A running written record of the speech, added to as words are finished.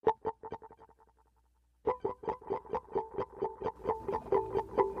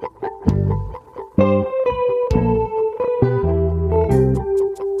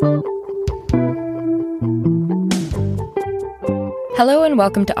and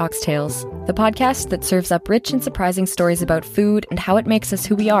welcome to Ox Tales, the podcast that serves up rich and surprising stories about food and how it makes us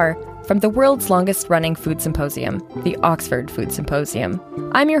who we are from the world's longest-running food symposium, the Oxford Food Symposium.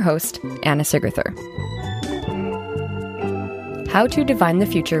 I'm your host, Anna Sigerther. How to divine the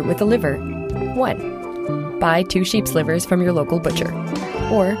future with a liver. 1. Buy 2 sheep's livers from your local butcher,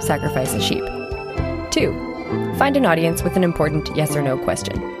 or sacrifice a sheep. 2. Find an audience with an important yes or no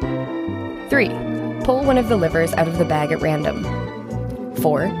question. 3. Pull one of the livers out of the bag at random.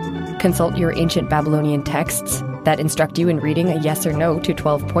 4. Consult your ancient Babylonian texts that instruct you in reading a yes or no to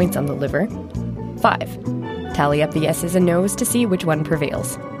 12 points on the liver. 5. Tally up the yeses and nos to see which one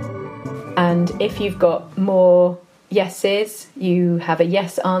prevails. And if you've got more yeses, you have a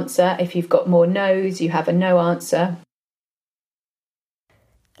yes answer. If you've got more nos, you have a no answer.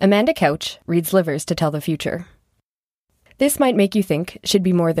 Amanda Couch reads livers to tell the future. This might make you think she'd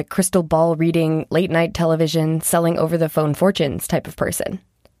be more the crystal ball reading, late-night television, selling over-the-phone fortunes type of person.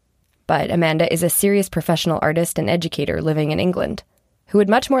 But Amanda is a serious professional artist and educator living in England, who would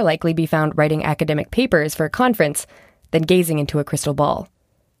much more likely be found writing academic papers for a conference than gazing into a crystal ball.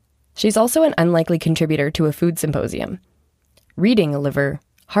 She's also an unlikely contributor to a food symposium. Reading a liver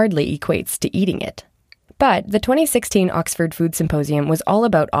hardly equates to eating it. But the 2016 Oxford Food Symposium was all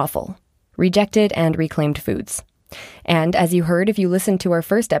about offal, rejected and reclaimed foods. And as you heard if you listened to our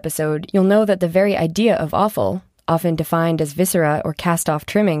first episode, you'll know that the very idea of offal, often defined as viscera or cast-off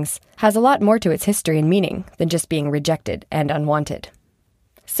trimmings, has a lot more to its history and meaning than just being rejected and unwanted.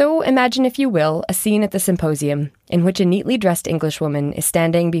 So imagine, if you will, a scene at the symposium in which a neatly dressed Englishwoman is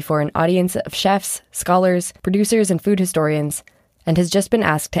standing before an audience of chefs, scholars, producers, and food historians, and has just been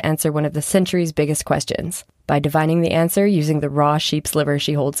asked to answer one of the century's biggest questions by divining the answer using the raw sheep's liver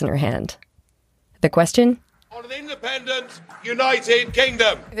she holds in her hand. The question? On an independent, United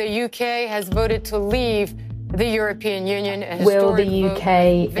Kingdom. The UK has voted to leave the European Union. Will the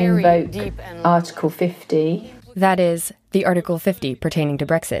UK invoke Article 50? That is, the Article 50 pertaining to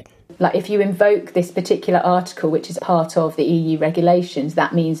Brexit. Like, if you invoke this particular article, which is part of the EU regulations,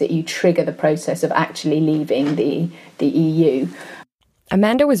 that means that you trigger the process of actually leaving the EU.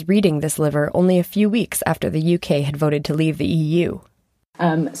 Amanda was reading this liver only a few weeks after the UK had voted to leave the EU.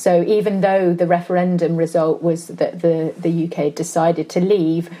 So even though the referendum result was that the UK decided to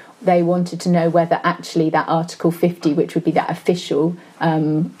leave, they wanted to know whether actually that Article 50, which would be that official,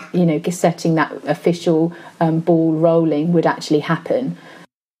 setting that official ball rolling, would actually happen.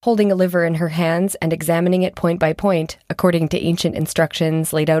 Holding a liver in her hands and examining it point by point, according to ancient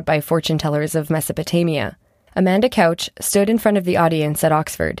instructions laid out by fortune-tellers of Mesopotamia, Amanda Couch stood in front of the audience at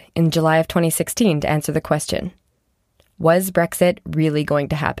Oxford in July of 2016 to answer the question: was Brexit really going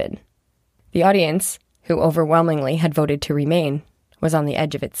to happen? The audience, who overwhelmingly had voted to remain, was on the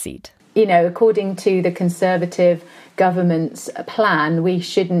edge of its seat. You know, according to the Conservative government's plan, we're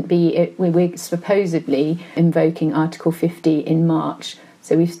supposedly invoking Article 50 in March.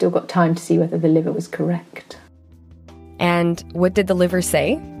 So we've still got time to see whether the liver was correct. And what did the liver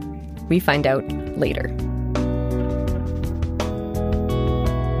say? We find out later.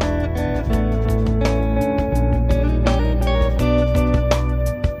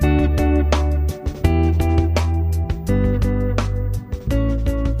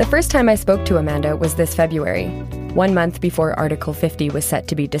 The first time I spoke to Amanda was this February, 1 month before Article 50 was set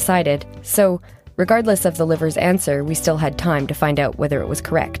to be decided, so regardless of the liver's answer, we still had time to find out whether it was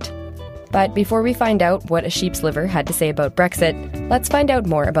correct. But before we find out what a sheep's liver had to say about Brexit, let's find out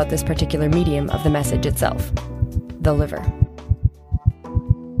more about this particular medium of the message itself: the liver.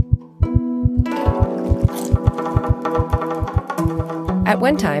 At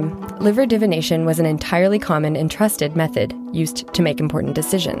one time, liver divination was an entirely common and trusted method used to make important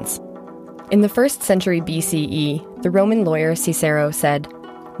decisions. In the 1st century BCE, the Roman lawyer Cicero said,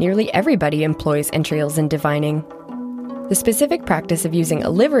 "Nearly everybody employs entrails in divining." The specific practice of using a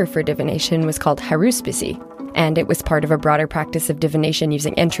liver for divination was called haruspicy, and it was part of a broader practice of divination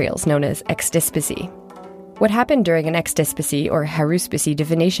using entrails known as extispicy. What happened during an extispicy or haruspicy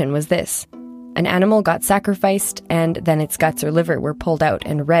divination was this: an animal got sacrificed, and then its guts or liver were pulled out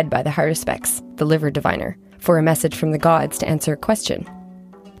and read by the haruspex, the liver diviner, for a message from the gods to answer a question.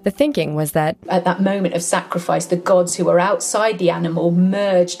 The thinking was that at that moment of sacrifice, the gods who were outside the animal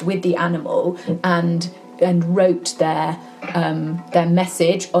merged with the animal and wrote their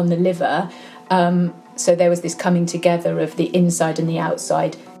message on the liver. So there was this coming together of the inside and the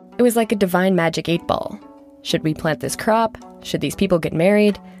outside. It was like a divine magic 8-ball. Should we plant this crop? Should these people get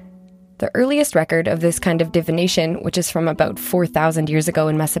married? The earliest record of this kind of divination, which is from about 4,000 years ago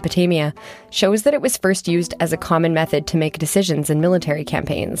in Mesopotamia, shows that it was first used as a common method to make decisions in military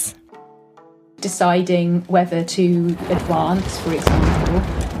campaigns. deciding whether to advance, for example,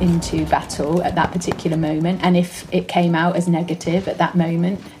 into battle at that particular moment. And if it came out as negative at that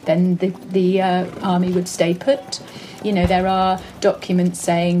moment, then the army would stay put. You know, there are documents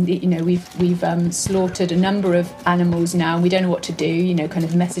saying that, you know, we've slaughtered a number of animals now, and we don't know what to do, you know, kind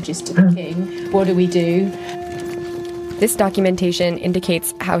of messages to the king. What do we do? This documentation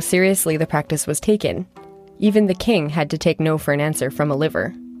indicates how seriously the practice was taken. Even the king had to take no for an answer from a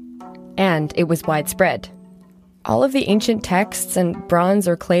liver. And it was widespread. All of the ancient texts and bronze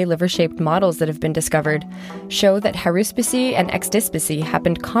or clay liver-shaped models that have been discovered show that haruspicy and extispicy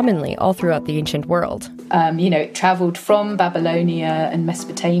happened commonly all throughout the ancient world. It travelled from Babylonia and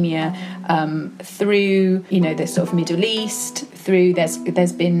Mesopotamia through, you know, the sort of Middle East, through,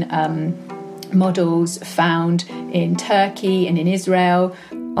 there's been models found in Turkey and in Israel.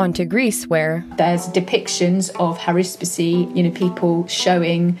 On to Greece, where there's depictions of haruspicy, you know, people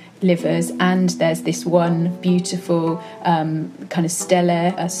showing livers, and there's this one beautiful kind of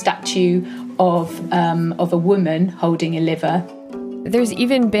stele, a statue of a woman holding a liver. There's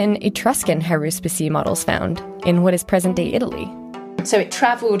even been Etruscan haruspicy models found in what is present-day Italy. So it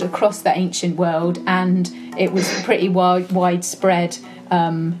travelled across the ancient world, and it was pretty widespread.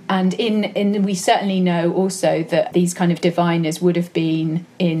 And we certainly know also that these kind of diviners would have been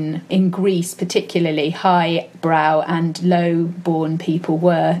in Greece, particularly high-brow and low-born people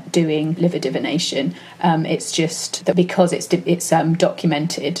were doing liver divination. It's just that because it's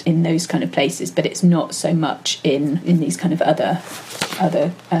documented in those kind of places, but it's not so much in these kind of other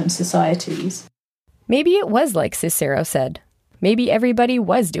societies. Maybe it was like Cicero said. Maybe everybody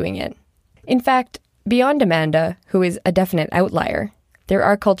was doing it. In fact, beyond Amanda, who is a definite outlier, there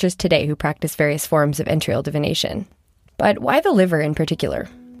are cultures today who practice various forms of entrail divination. But why the liver in particular?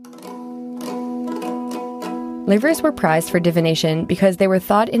 Livers were prized for divination because they were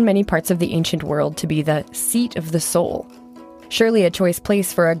thought in many parts of the ancient world to be the seat of the soul. Surely a choice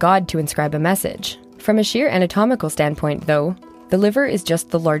place for a god to inscribe a message. From a sheer anatomical standpoint, though, the liver is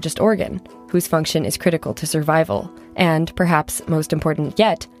just the largest organ, whose function is critical to survival. And, perhaps most important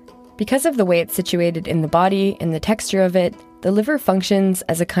yet, because of the way it's situated in the body and the texture of it, the liver functions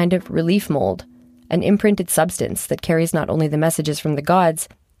as a kind of relief mold, an imprinted substance that carries not only the messages from the gods,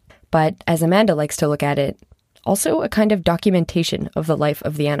 but, as Amanda likes to look at it, also a kind of documentation of the life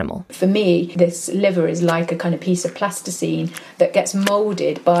of the animal. For me, this liver is like a kind of piece of plasticine that gets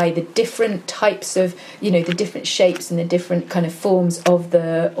moulded by the different types of, you know, the different shapes and the different kind of forms of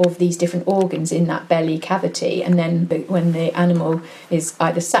these different organs in that belly cavity. And then when the animal is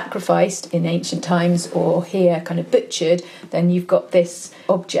either sacrificed in ancient times or here kind of butchered, then you've got this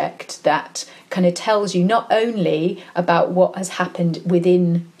object that kind of tells you not only about what has happened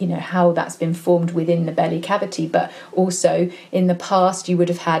within, you know, how that's been formed within the belly cavity, but also in the past you would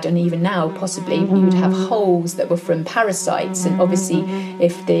have had, and even now possibly, you would have holes that were from parasites. And obviously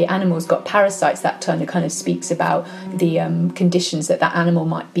if the animal's got parasites, that kind of speaks about the conditions that animal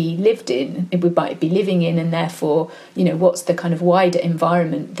might be lived in, might be living in, and therefore, you know, what's the kind of wider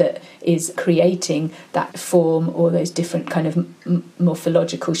environment that is creating that form or those different kind of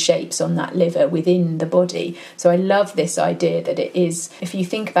morphological shapes on that liver within the body. So I love this idea that it is, if you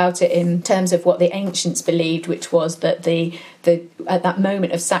think about it in terms of what the ancients believed, which was that the at that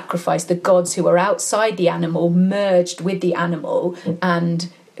moment of sacrifice, the gods who were outside the animal merged with the animal and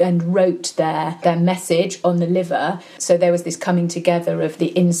wrote their message on the liver. So there was this coming together of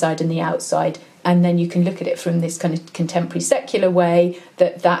the inside and the outside. And then you can look at it from this kind of contemporary secular way,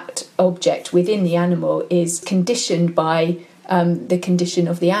 that object within the animal is conditioned by the condition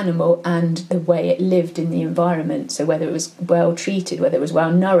of the animal and the way it lived in the environment. So whether it was well treated, whether it was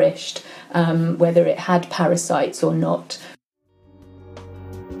well nourished, whether it had parasites or not.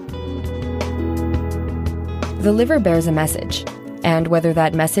 The liver bears a message, and whether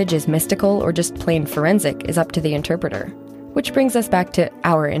that message is mystical or just plain forensic is up to the interpreter. Which brings us back to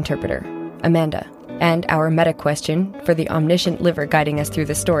our interpreter, Amanda, and our meta question for the omniscient liver guiding us through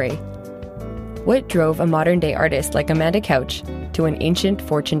the story. What drove a modern-day artist like Amanda Couch to an ancient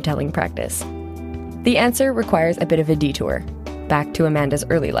fortune-telling practice? The answer requires a bit of a detour, back to Amanda's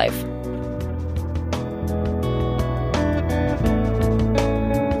early life.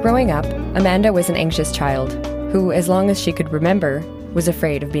 Growing up, Amanda was an anxious child who, as long as she could remember, was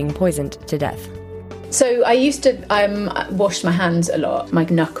afraid of being poisoned to death. So I used to wash my hands a lot. My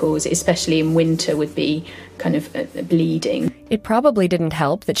knuckles, especially in winter, would be kind of bleeding. It probably didn't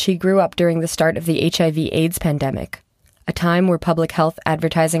help that she grew up during the start of the HIV/AIDS pandemic, a time where public health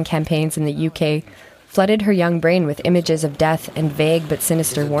advertising campaigns in the UK flooded her young brain with images of death and vague but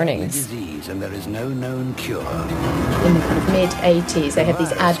sinister warnings. Disease, and there is no known cure. In the kind of mid-80s, they had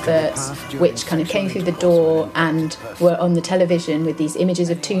these adverts which kind of came through the door and were on the television with these images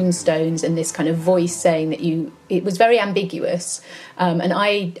of tombstones and this kind of voice saying that it was very ambiguous. And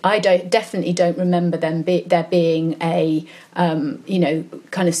I definitely don't remember there being a,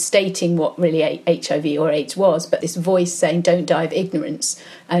 kind of stating what really HIV or AIDS was, but this voice saying, don't die of ignorance.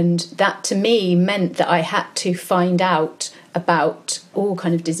 And that to me meant that I had to find out about all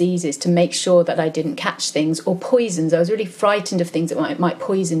kind of diseases to make sure that I didn't catch things, or poisons. I was really frightened of things that might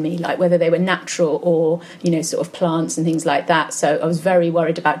poison me, like whether they were natural or, sort of plants and things like that. So I was very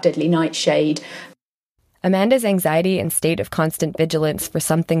worried about deadly nightshade. Amanda's anxiety and state of constant vigilance for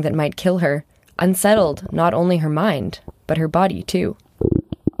something that might kill her unsettled not only her mind, but her body too.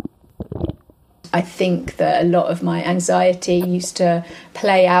 I think that a lot of my anxiety used to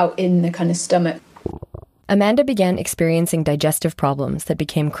play out in the kind of stomach. Amanda began experiencing digestive problems that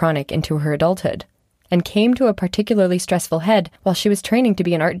became chronic into her adulthood, and came to a particularly stressful head while she was training to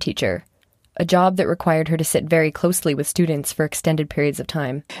be an art teacher, a job that required her to sit very closely with students for extended periods of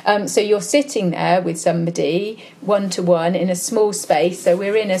time. So you're sitting there with somebody, one-to-one, in a small space. So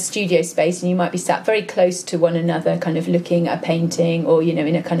we're in a studio space and you might be sat very close to one another, kind of looking at a painting or,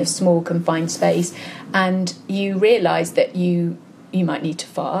 in a kind of small confined space. And you realise that you might need to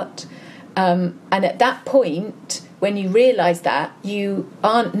fart. And at that point, when you realise that, you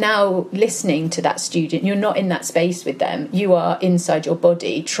aren't now listening to that student, you're not in that space with them, you are inside your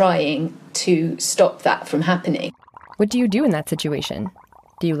body trying to stop that from happening. What do you do in that situation?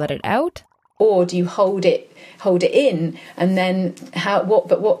 Do you let it out? Or do you hold it in? And then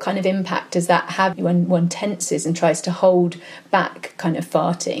what kind of impact does that have when one tenses and tries to hold back kind of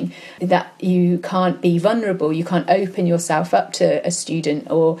farting? That you can't be vulnerable, you can't open yourself up to a student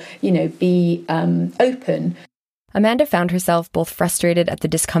or, be open. Amanda found herself both frustrated at the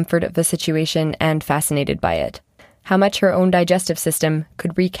discomfort of the situation and fascinated by it. How much her own digestive system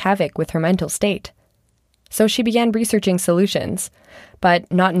could wreak havoc with her mental state. So she began researching solutions,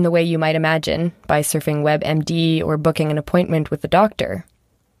 but not in the way you might imagine, by surfing WebMD or booking an appointment with the doctor.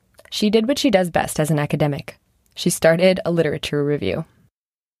 She did what she does best as an academic. She started a literature review.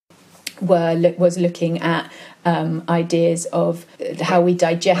 Was looking at ideas of how we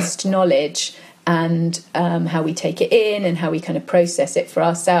digest knowledge and how we take it in and how we kind of process it for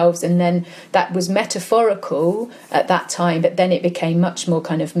ourselves. And then that was metaphorical at that time, but then it became much more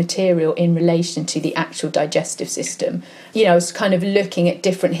kind of material in relation to the actual digestive system. I was kind of looking at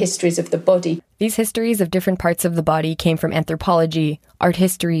different histories of the body. These histories of different parts of the body came from anthropology, art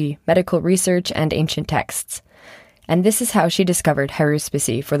history, medical research, and ancient texts. And this is how she discovered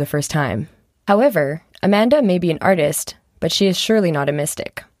haruspice for the first time. However, Amanda may be an artist, but she is surely not a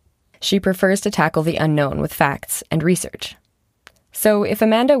mystic. She prefers to tackle the unknown with facts and research. So if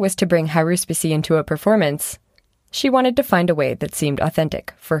Amanda was to bring haruspice into a performance, she wanted to find a way that seemed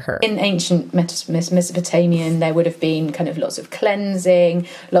authentic for her. In ancient Mesopotamian, there would have been kind of lots of cleansing,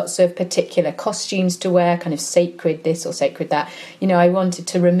 lots of particular costumes to wear, kind of sacred this or sacred that. I wanted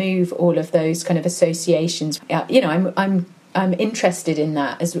to remove all of those kind of associations. I'm interested in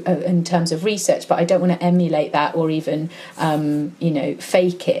that as in terms of research, but I don't want to emulate that or even,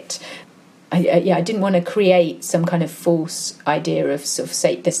 fake it. I didn't want to create some kind of false idea of sort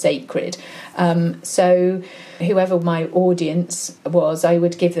of the sacred. So whoever my audience was, I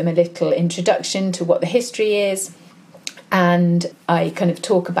would give them a little introduction to what the history is. And I kind of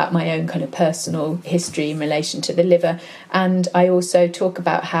talk about my own kind of personal history in relation to the liver. And I also talk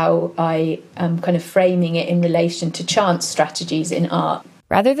about how I am kind of framing it in relation to chance strategies in art.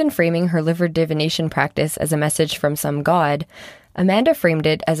 Rather than framing her liver divination practice as a message from some god, Amanda framed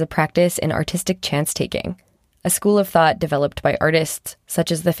it as a practice in artistic chance-taking, a school of thought developed by artists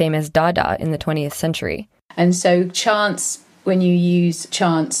such as the famous Dada in the 20th century. And so chance, when you use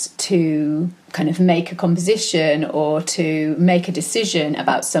chance to kind of make a composition or to make a decision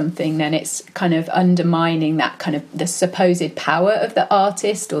about something, then it's kind of undermining that kind of the supposed power of the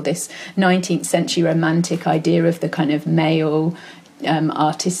artist, or this 19th century romantic idea of the kind of male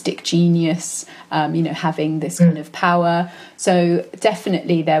artistic genius, having this kind of power. So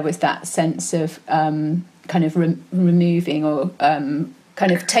definitely there was that sense of kind of removing or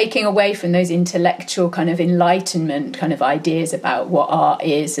kind of taking away from those intellectual kind of enlightenment kind of ideas about what art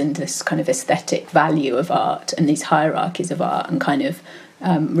is and this kind of aesthetic value of art and these hierarchies of art, and kind of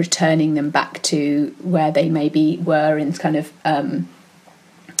returning them back to where they maybe were in kind of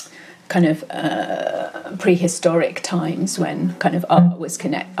prehistoric times, when kind of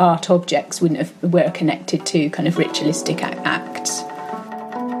art objects were connected to kind of ritualistic acts.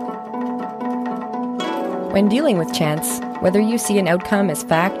 When dealing with chance, whether you see an outcome as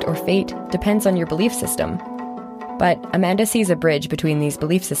fact or fate depends on your belief system. But Amanda sees a bridge between these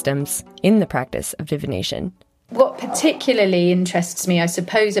belief systems in the practice of divination. What particularly interests me, I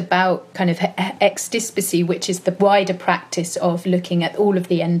suppose, about kind of extispacy, which is the wider practice of looking at all of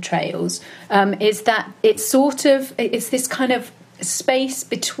the entrails, is that it's this kind of space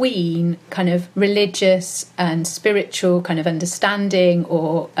between kind of religious and spiritual kind of understanding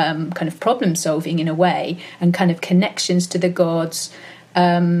or kind of problem solving in a way, and kind of connections to the gods,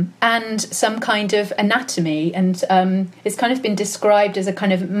 and some kind of anatomy, and it's kind of been described as a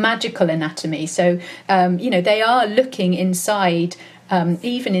kind of magical anatomy. So, they are looking inside,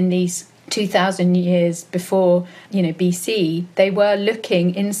 even in these 2,000 years before, BC, they were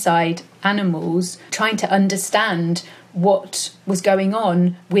looking inside animals, trying to understand what was going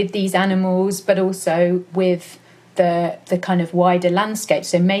on with these animals, but also with the kind of wider landscape,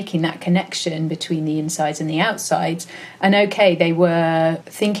 so making that connection between the insides and the outsides. And they were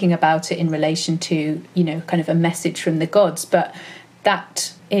thinking about it in relation to, kind of a message from the gods, but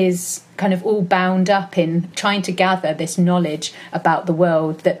that is kind of all bound up in trying to gather this knowledge about the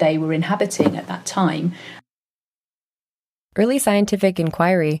world that they were inhabiting at that time. Early scientific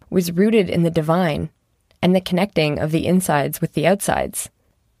inquiry was rooted in the divine and the connecting of the insides with the outsides.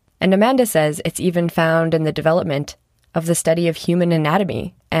 And Amanda says it's even found in the development of the study of human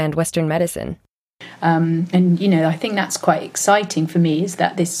anatomy and Western medicine. I think that's quite exciting for me, is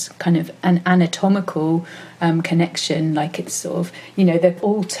that this kind of an anatomical connection, like it's sort of, the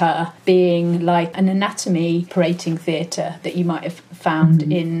altar being like an anatomy operating theatre that you might have found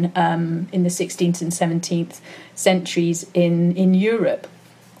in the 16th and 17th centuries in Europe,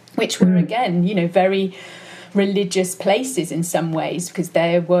 which were, again, very religious places in some ways, because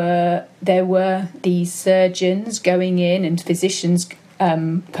there were these surgeons going in and physicians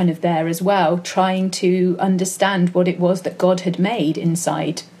kind of there as well, trying to understand what it was that God had made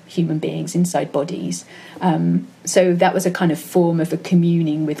inside human beings, inside bodies. So that was a kind of form of a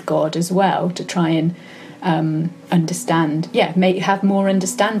communing with God as well, to try and understand, have more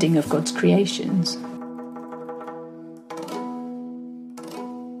understanding of God's creations.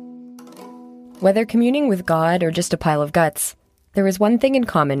 Whether communing with God or just a pile of guts, there is one thing in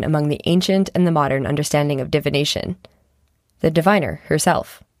common among the ancient and the modern understanding of divination: the diviner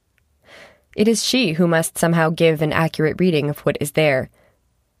herself. It is she who must somehow give an accurate reading of what is there.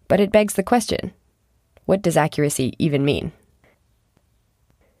 But it begs the question, what does accuracy even mean?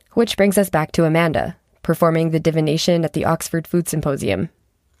 Which brings us back to Amanda, performing the divination at the Oxford Food Symposium.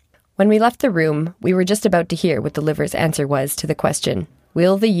 When we left the room, we were just about to hear what the liver's answer was to the question,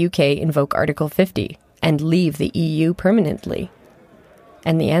 will the UK invoke Article 50 and leave the EU permanently?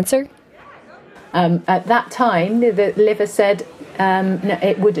 And the answer? At that time, the liver said no,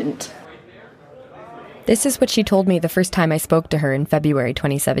 it wouldn't. This is what she told me the first time I spoke to her in February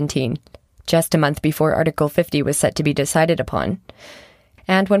 2017, just a month before Article 50 was set to be decided upon.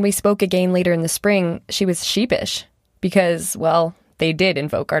 And when we spoke again later in the spring, she was sheepish, because, well, they did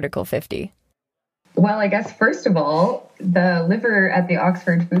invoke Article 50. Well, I guess, first of all, the liver at the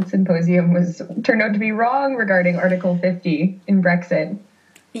Oxford Food Symposium turned out to be wrong regarding Article 50 in Brexit.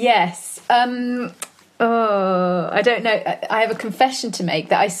 Yes. I don't know. I have a confession to make,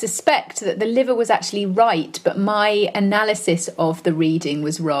 that I suspect that the liver was actually right, but my analysis of the reading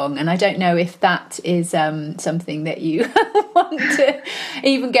was wrong. And I don't know if that is something that you want to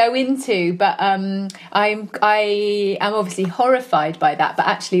even go into. But I am obviously horrified by that, but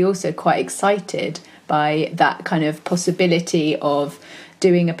actually also quite excited by that kind of possibility of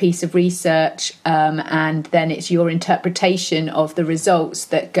doing a piece of research and then it's your interpretation of the results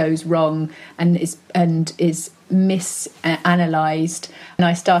that goes wrong and is misanalyzed. And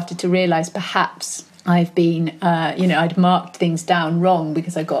I started to realise perhaps I've been, I'd marked things down wrong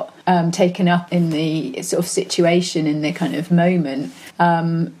because I got taken up in the sort of situation, in the kind of moment.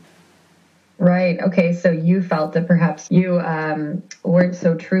 Right. Okay. So you felt that perhaps you weren't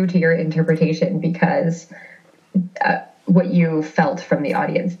so true to your interpretation because what you felt from the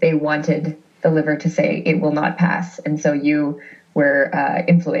audience, they wanted the liver to say it will not pass. And so you were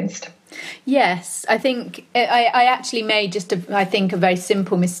influenced. Yes, I think I actually made a very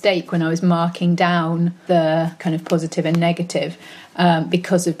simple mistake when I was marking down the kind of positive and negative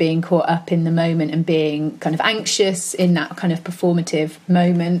because of being caught up in the moment and being kind of anxious in that kind of performative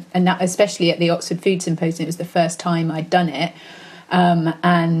moment. And that, especially at the Oxford Food Symposium, it was the first time I'd done it.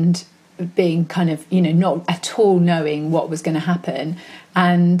 And being kind of, not at all knowing what was going to happen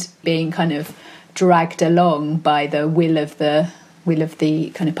and being kind of dragged along by the will of the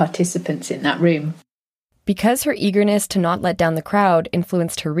kind of participants in that room. Because her eagerness to not let down the crowd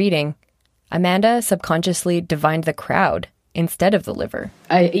influenced her reading, Amanda subconsciously divined the crowd instead of the liver.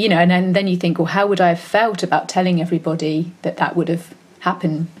 And then you think, well, how would I have felt about telling everybody that would have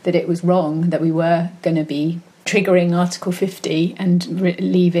happened, that it was wrong, that we were going to be triggering Article 50 and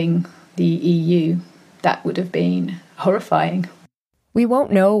leaving the EU? That would have been horrifying. We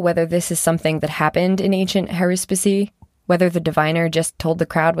won't know whether this is something that happened in ancient haruspicy, whether the diviner just told the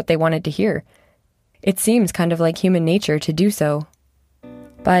crowd what they wanted to hear. It seems kind of like human nature to do so.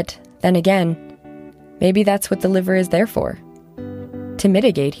 But then again, maybe that's what the liver is there for, to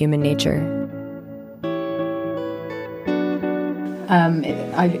mitigate human nature.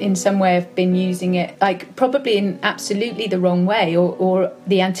 I've in some way have been using it like probably in absolutely the wrong way or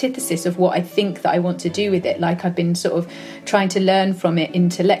the antithesis of what I think that I want to do with it. Like I've been sort of trying to learn from it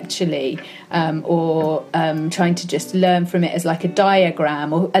intellectually or trying to just learn from it as like a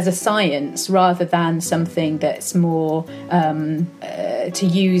diagram or as a science rather than something that's more to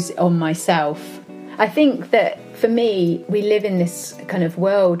use on myself. I think that for me, we live in this kind of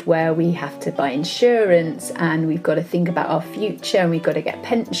world where we have to buy insurance and we've got to think about our future and we've got to get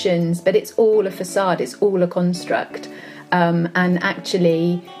pensions, but it's all a facade, it's all a construct. And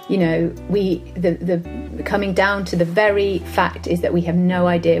actually, the coming down to the very fact is that we have no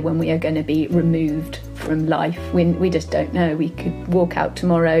idea when we are going to be removed from life. We just don't know. We could walk out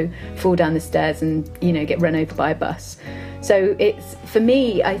tomorrow, fall down the stairs and, get run over by a bus. So it's, for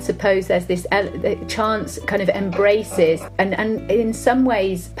me, I suppose there's this chance kind of embraces and in some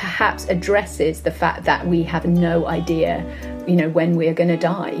ways perhaps addresses the fact that we have no idea, when we're going to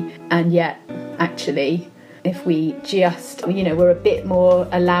die. And yet, actually, if we just, we're a bit more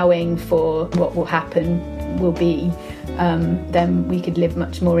allowing for what will happen, will be, then we could live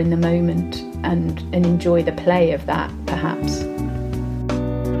much more in the moment and enjoy the play of that, perhaps.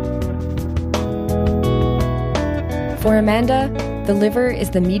 For Amanda, the liver is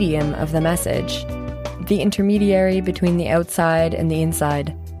the medium of the message, the intermediary between the outside and the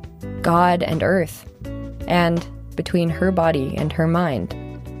inside, God and earth, and between her body and her mind.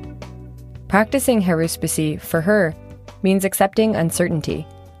 Practicing haruspicy, for her, means accepting uncertainty,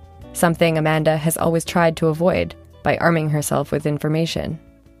 something Amanda has always tried to avoid by arming herself with information.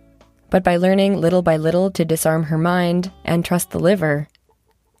 But by learning little by little to disarm her mind and trust the liver,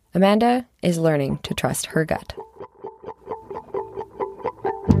 Amanda is learning to trust her gut.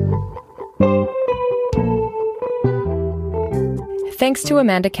 Thanks to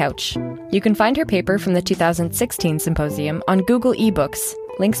Amanda Couch. You can find her paper from the 2016 symposium on Google eBooks.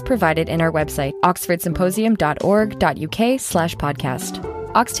 Links provided in our website,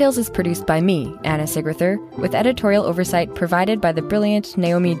 oxfordsymposium.org.uk/podcast. Oxtales is produced by me, Anna Sigrither, with editorial oversight provided by the brilliant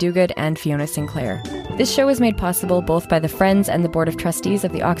Naomi Duguid and Fiona Sinclair. This show is made possible both by the Friends and the Board of Trustees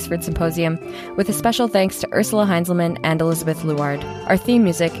of the Oxford Symposium, with a special thanks to Ursula Heinzelman and Elizabeth Luard. Our theme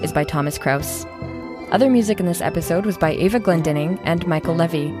music is by Thomas Kraus. Other music in this episode was by Ava Glendinning and Michael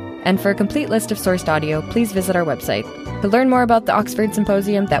Levy. And for a complete list of sourced audio, please visit our website. To learn more about the Oxford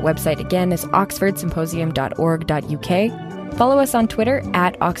Symposium, that website again is oxfordsymposium.org.uk. Follow us on Twitter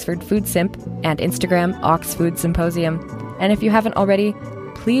 @OxfordFoodSymp and Instagram OxFoodSymposium. And if you haven't already,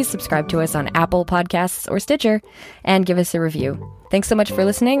 please subscribe to us on Apple Podcasts or Stitcher and give us a review. Thanks so much for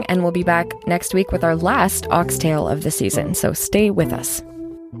listening, and we'll be back next week with our last Oxtale of the season, so stay with us.